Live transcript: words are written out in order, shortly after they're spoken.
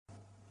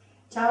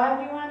Ciao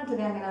everyone,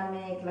 today I'm gonna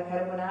make la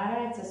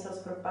carbonara. It's a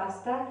sauce for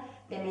pasta.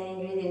 The main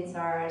ingredients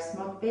are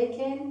smoked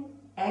bacon,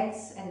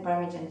 eggs, and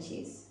Parmesan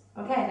cheese.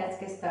 Okay, let's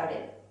get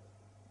started.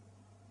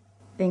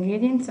 The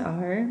ingredients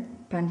are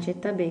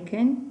pancetta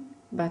bacon,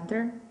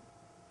 butter,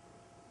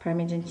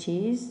 Parmesan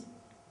cheese,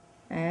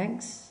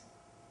 eggs,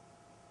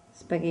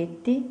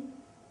 spaghetti,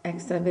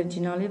 extra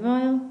virgin olive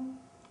oil,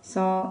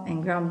 salt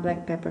and ground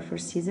black pepper for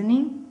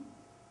seasoning.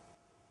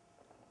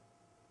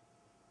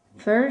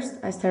 First,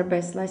 I start by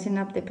slicing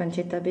up the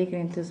pancetta bacon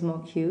into small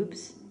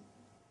cubes.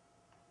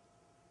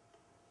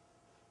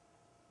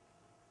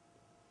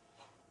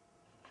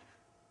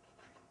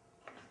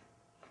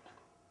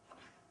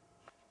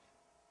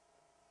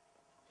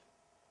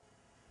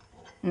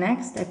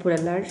 Next, I put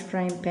a large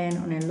frying pan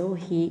on a low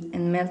heat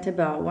and melt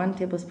about 1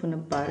 tablespoon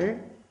of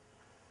butter.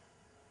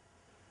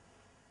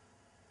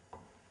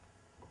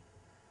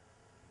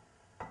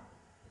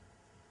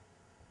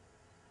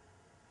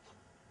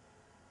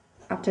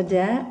 After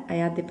that, I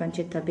add the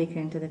pancetta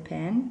bacon into the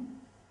pan.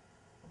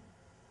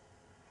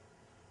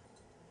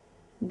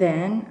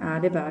 Then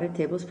add about a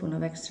tablespoon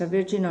of extra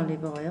virgin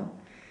olive oil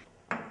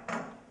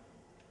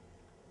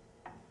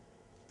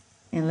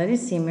and let it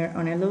simmer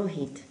on a low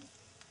heat.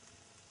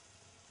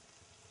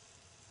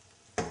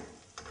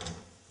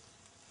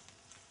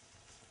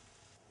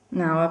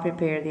 Now I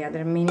prepare the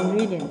other main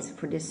ingredients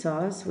for the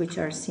sauce, which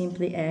are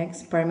simply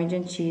eggs,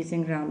 Parmesan cheese,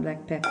 and ground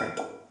black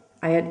pepper.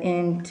 I add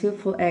in 2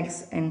 full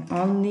eggs and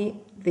only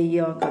the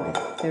yolk of the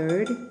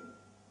third.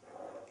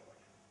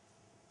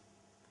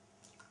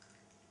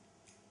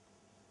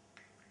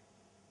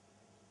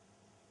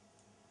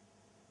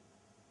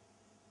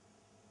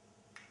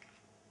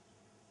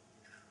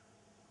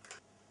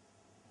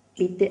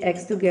 Beat the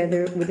eggs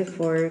together with a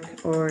fork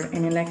or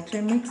an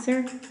electric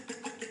mixer.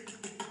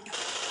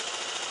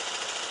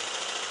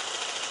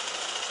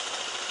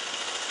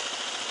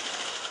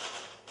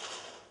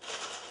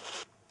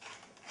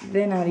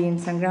 Then add in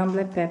some ground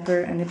black pepper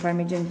and the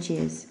Parmesan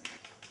cheese.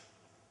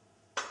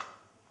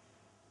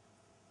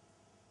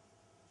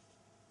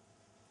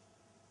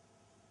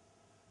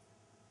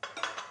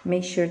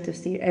 Make sure to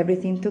stir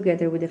everything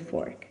together with a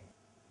fork.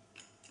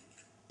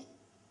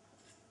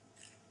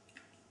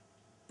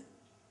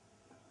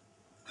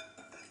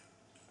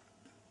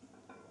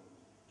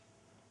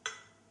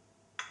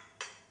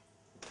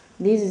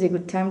 This is a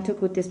good time to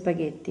cook the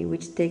spaghetti,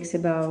 which takes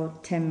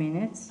about 10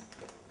 minutes.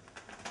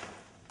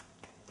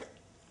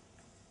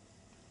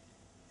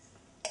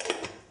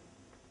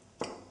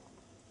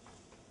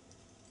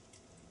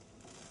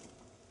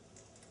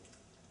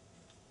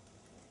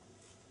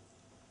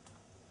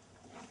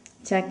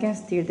 Check and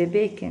stir the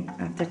bacon.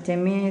 After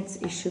 10 minutes,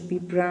 it should be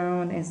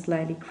brown and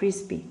slightly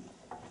crispy.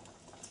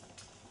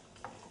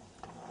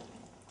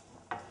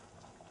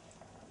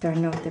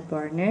 Turn off the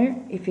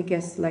burner if it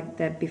gets like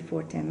that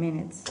before 10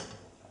 minutes.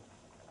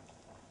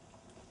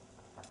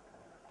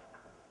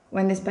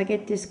 When the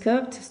spaghetti is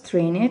cooked,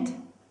 strain it,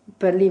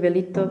 but leave a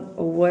little of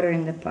water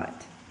in the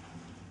pot.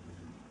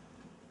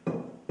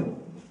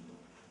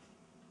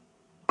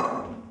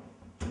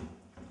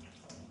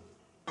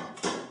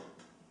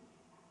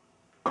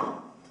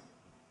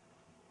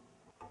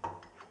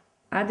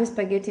 Add the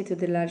spaghetti to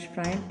the large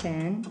frying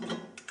pan.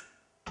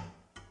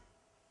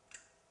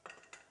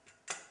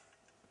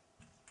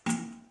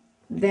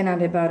 Then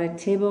add about a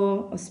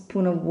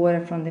tablespoon of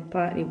water from the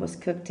pot it was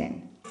cooked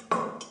in.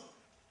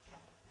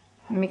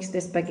 Mix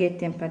the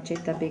spaghetti and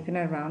pancetta bacon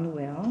around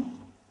well.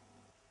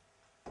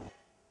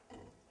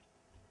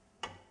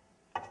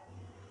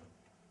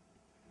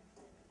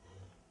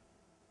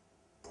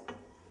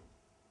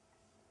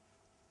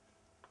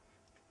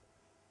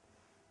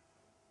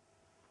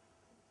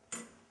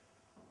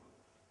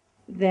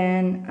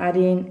 Then add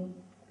in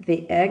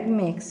the egg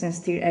mix and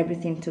stir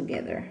everything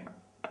together.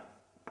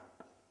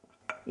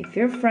 If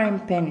your frying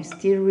pan is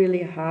still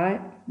really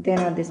hot, then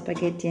add the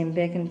spaghetti and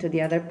bacon to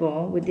the other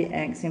bowl with the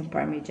eggs and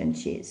Parmesan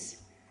cheese.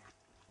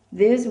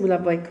 This will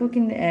avoid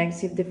cooking the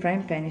eggs if the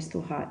frying pan is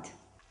too hot.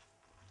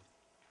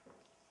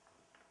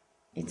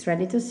 It's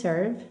ready to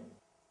serve.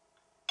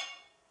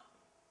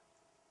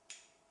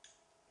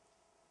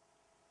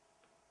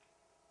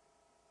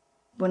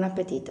 Buon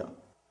appetito!